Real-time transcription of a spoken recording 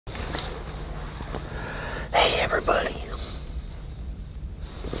Hey everybody.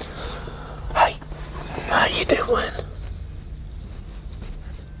 Hi. How you doing?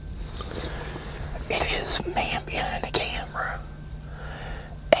 It is man behind the camera.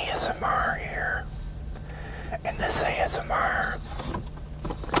 ASMR here. And this ASMR,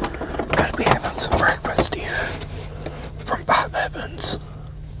 gonna be having some breakfast here from Bob Evans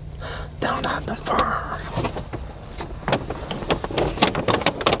down on the farm.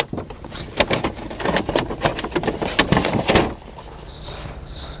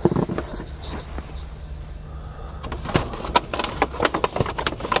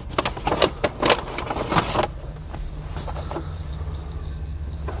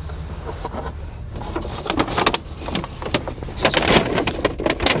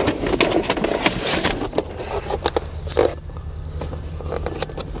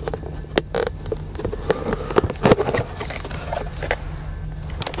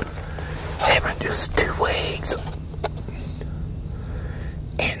 Just 2 eggs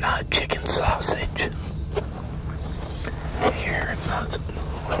and chicken sausage. Here,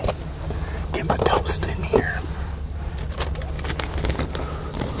 get my toast in here.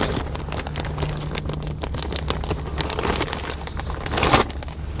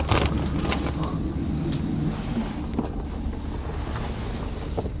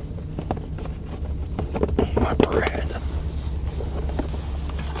 My bread.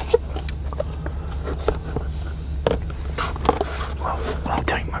 I'll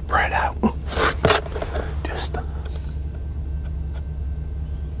take my bread out. Just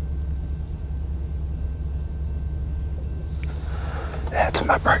that's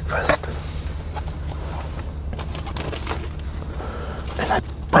my breakfast. And I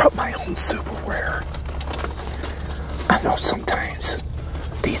brought my own silverware. I know sometimes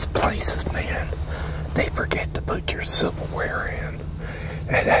these places, man, they forget to put your silverware in.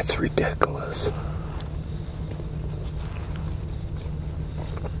 And that's ridiculous.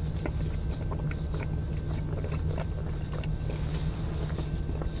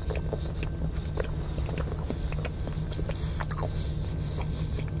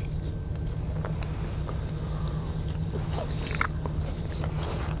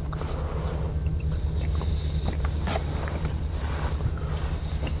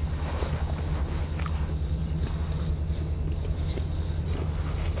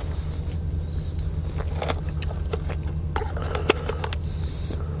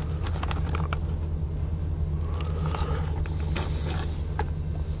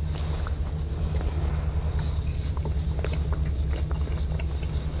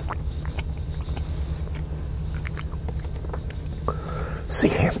 See,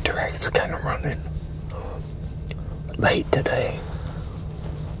 Amtrak's kind of running late today.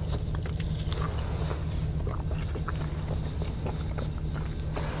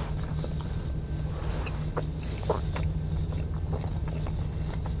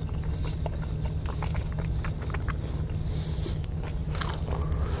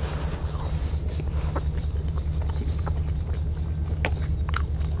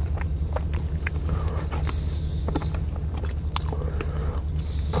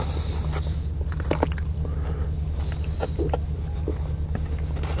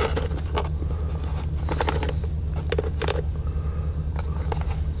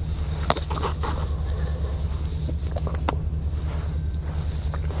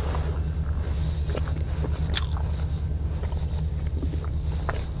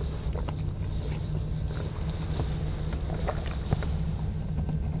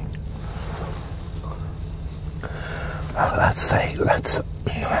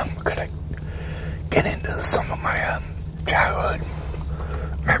 I'm gonna get into some of my childhood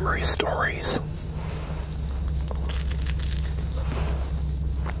memory stories.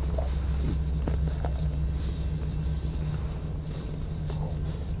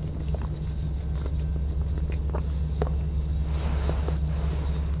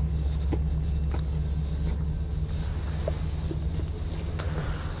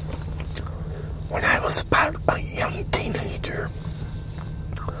 When I was about a young teenager,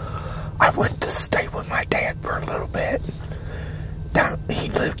 I went to stay with my dad for a little bit. He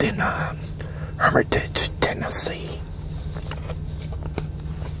lived in Hermitage, Tennessee.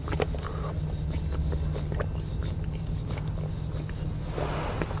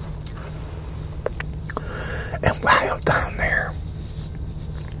 And while down there,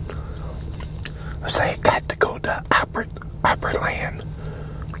 I got to go to Opryland.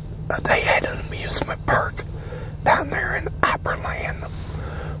 They had an amusement park down there in Opryland,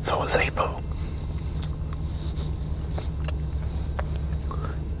 so I was able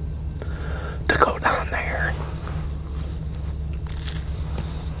to go down there.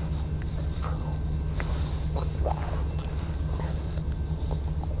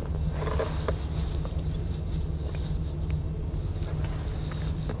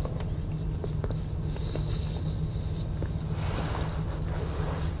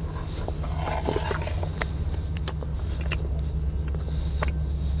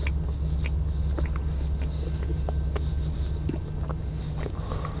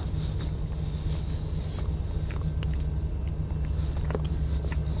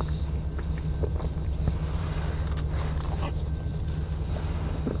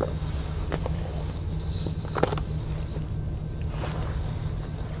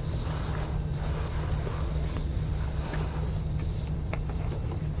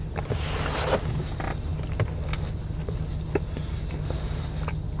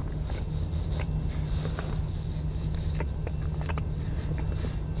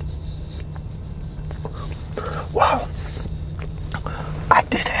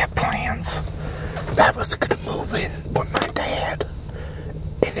 I was going to move in with my dad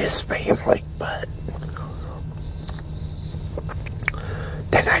and his family, but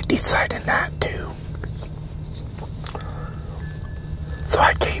then I decided not to. So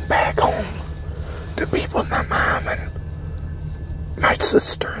I came back home to be with my mom and my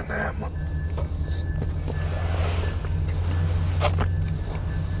sister and them.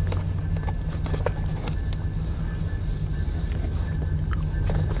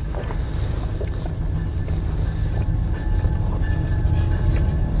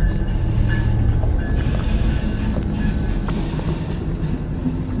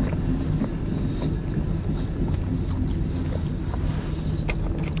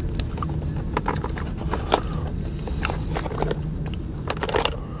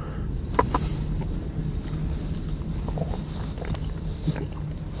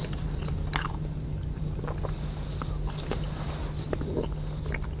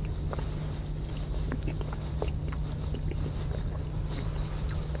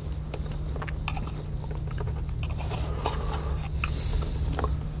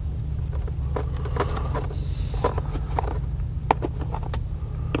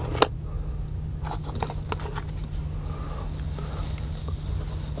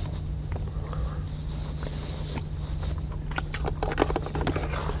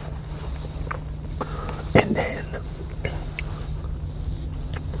 And then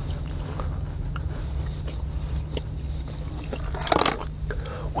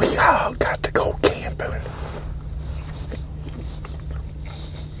we all got to go camping.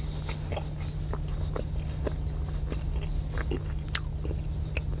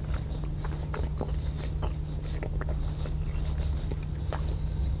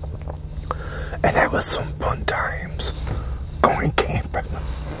 And that was some fun times going camping.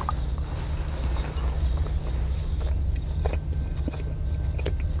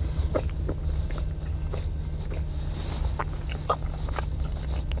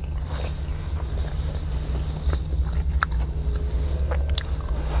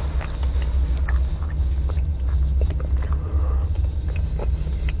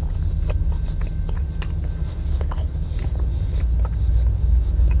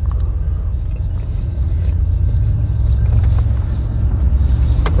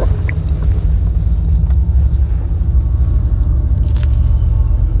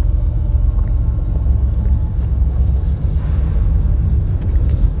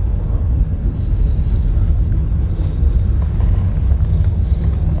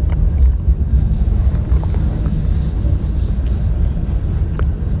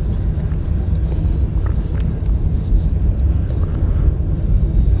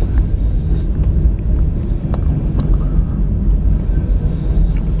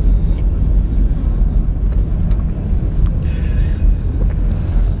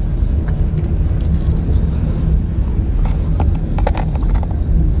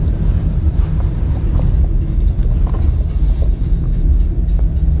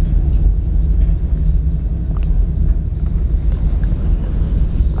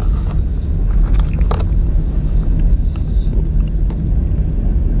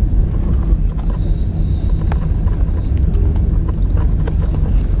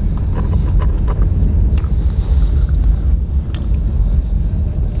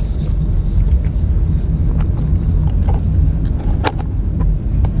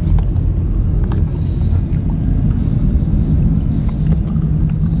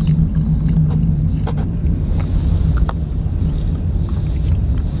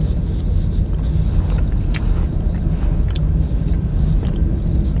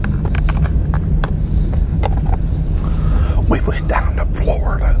 We went down to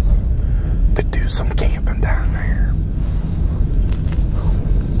Florida to do some camping down there.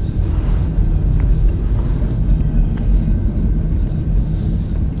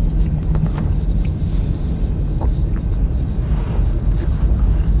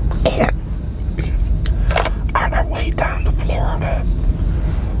 And on our way down to Florida,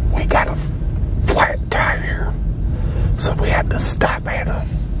 we got a flat tire, so we had to stop at a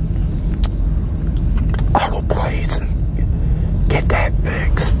auto place and get that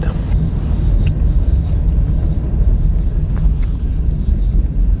fixed.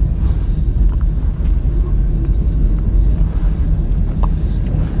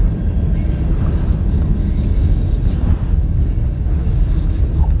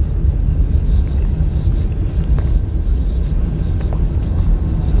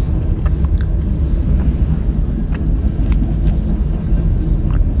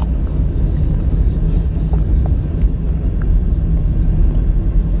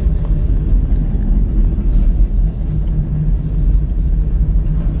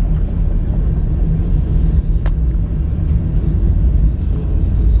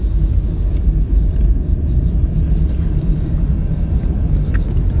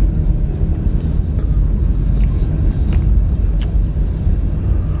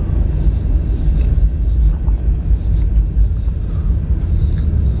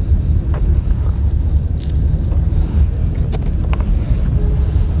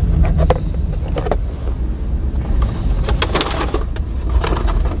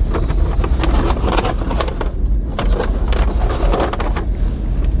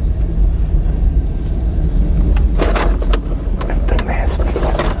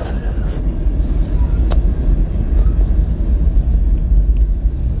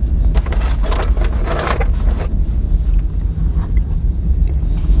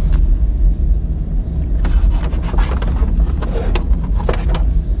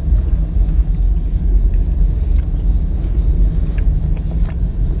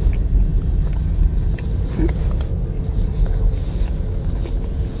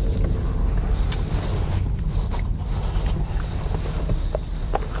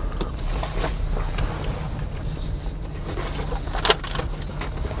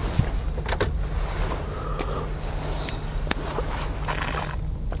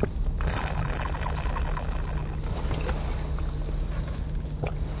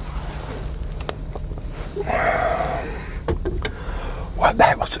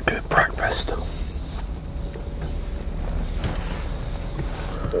 That was a good breakfast.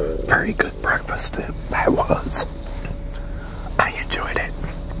 Very good breakfast, that was. I enjoyed it.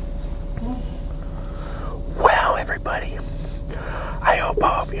 Well, everybody, I hope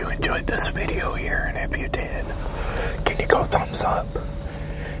all of you enjoyed this video here, and if you did, can you go thumbs up?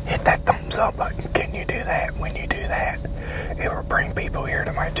 Hit that thumbs up button. Can you do that? When you do that, it will bring people here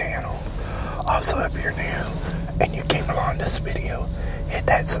to my channel. Also, if you're new and you came along this video, hit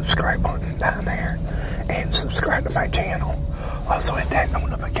that subscribe button down there and subscribe to my channel. Also, hit that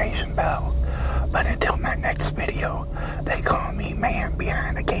notification bell. But until my next video, they call me Man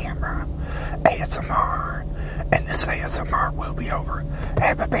Behind the Camera, ASMR, and this ASMR will be over.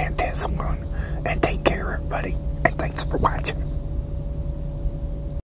 Have a fantastic one, and take care, everybody, and thanks for watching.